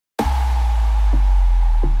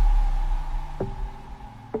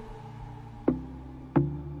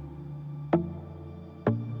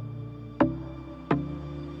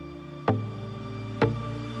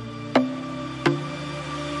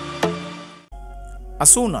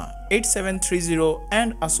ASUNA 8730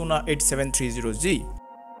 and ASUNA 8730G.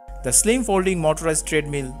 The slim folding motorized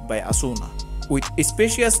treadmill by ASUNA. With a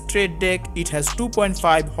spacious tread deck, it has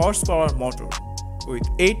 2.5 horsepower motor with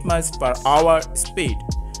 8 miles per hour speed.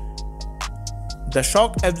 The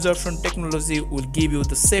shock absorption technology will give you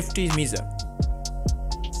the safety measure.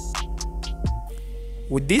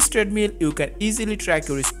 With this treadmill, you can easily track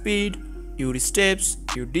your speed, your steps,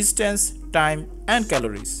 your distance, time, and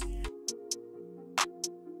calories.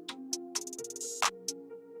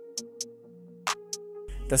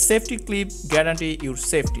 The safety clip guarantee your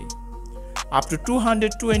safety. Up to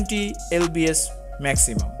 220 lbs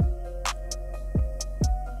maximum.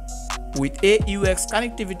 With AUX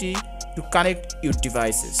connectivity to connect your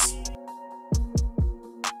devices.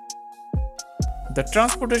 The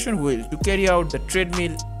transportation wheel to carry out the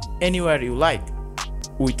treadmill anywhere you like,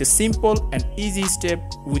 with a simple and easy step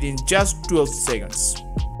within just 12 seconds.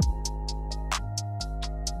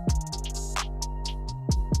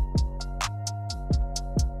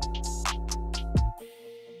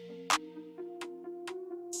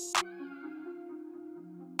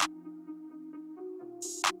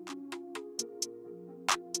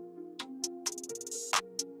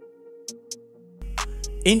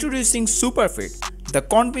 Introducing SuperFit, the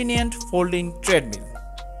convenient folding treadmill.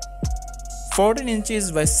 14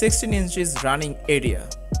 inches by 16 inches running area.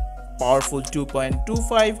 Powerful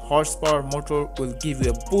 2.25 horsepower motor will give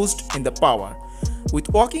you a boost in the power. With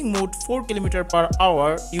walking mode 4 km per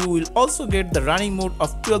hour, you will also get the running mode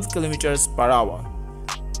of 12 km per hour.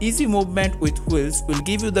 Easy movement with wheels will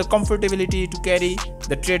give you the comfortability to carry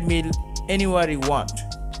the treadmill anywhere you want.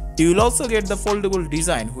 You will also get the foldable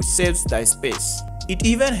design which saves the space. It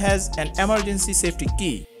even has an emergency safety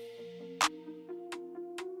key.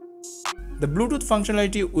 The Bluetooth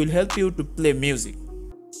functionality will help you to play music.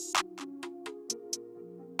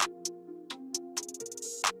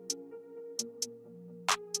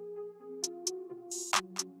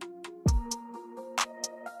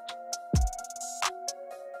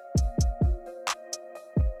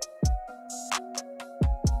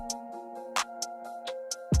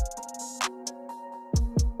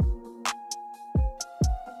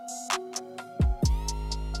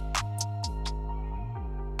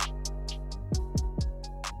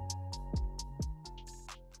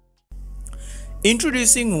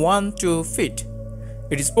 Introducing ONETWOFIT.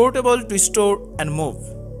 It is portable to store and move.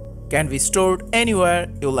 Can be stored anywhere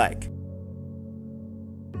you like.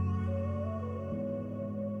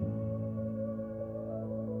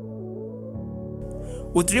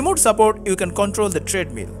 With remote support, you can control the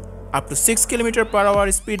treadmill. Up to 6 km per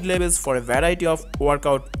hour speed levels for a variety of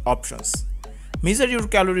workout options. Measure your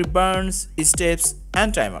calorie burns, steps,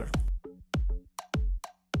 and timer.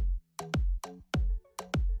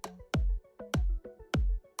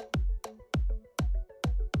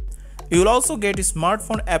 You will also get a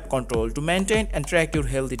smartphone app control to maintain and track your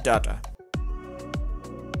healthy data.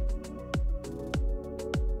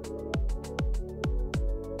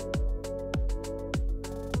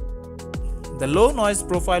 The low noise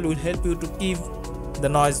profile will help you to keep the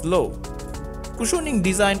noise low. Cushioning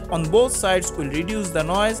design on both sides will reduce the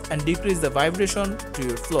noise and decrease the vibration to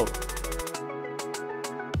your floor.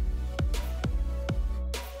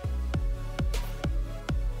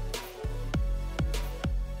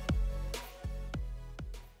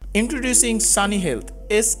 Introducing Sunny Health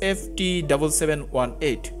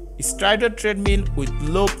SFT7718, a Strider treadmill with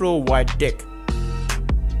low pro wide deck.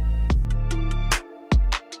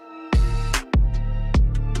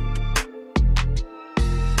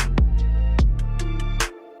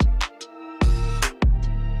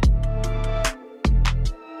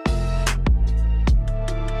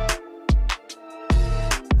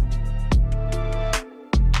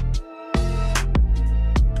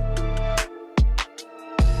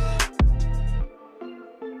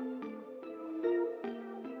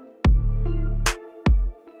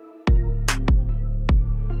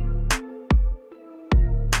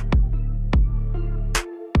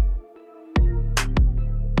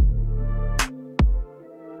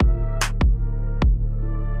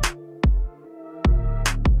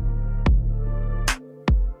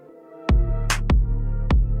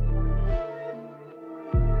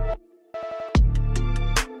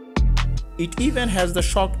 It even has the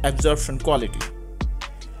shock absorption quality.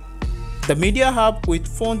 The Mijia hub with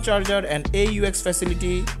phone charger and AUX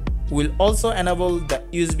facility will also enable the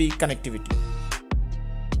USB connectivity.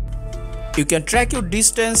 You can track your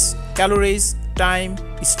distance, calories, time,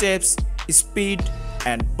 steps, speed,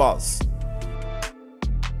 and pulse.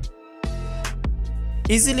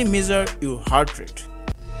 Easily measure your heart rate.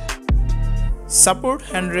 Support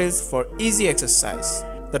handrails for easy exercise.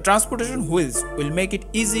 The transportation wheels will make it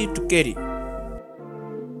easy to carry.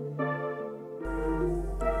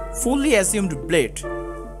 Fully assumed blade.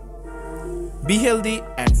 Be healthy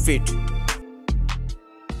and fit.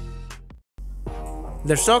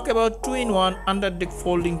 Let's talk about 2-in-1 under-deck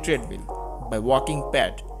folding treadmill by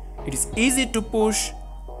WalkingPad. It is easy to push,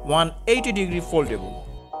 180-degree foldable.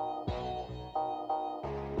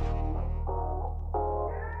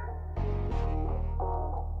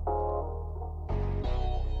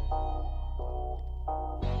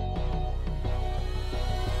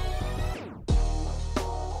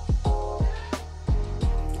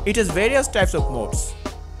 It has various types of modes.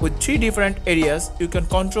 With 3 different areas you can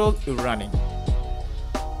control your running.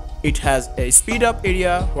 It has a speed up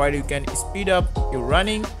area where you can speed up your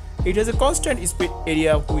running. It has a constant speed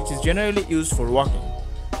area which is generally used for walking.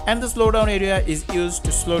 And the slow down area is used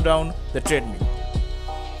to slow down the treadmill.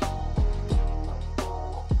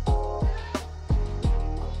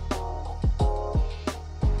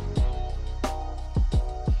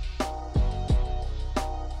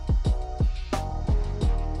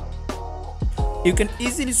 You can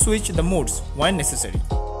easily switch the modes when necessary.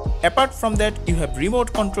 Apart from that, you have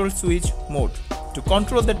remote control switch mode to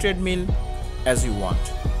control the treadmill as you want.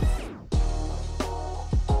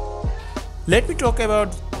 Let me talk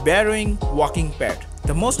about BARWING WalkingPad,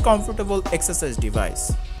 the most comfortable exercise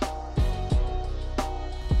device.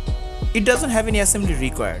 It doesn't have any assembly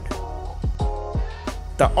required.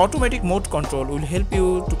 The automatic mode control will help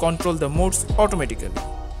you to control the modes automatically.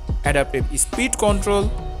 Adaptive speed control.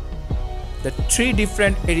 The 3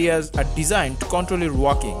 different areas are designed to control your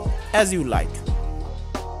walking as you like.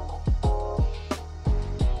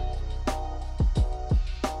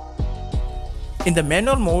 In the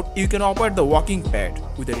manual mode, you can operate the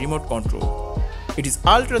WalkingPad with a remote control. It is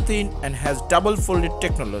ultra thin and has double folded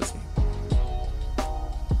technology.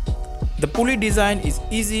 The pulley design is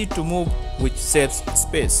easy to move, which saves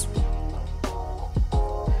space.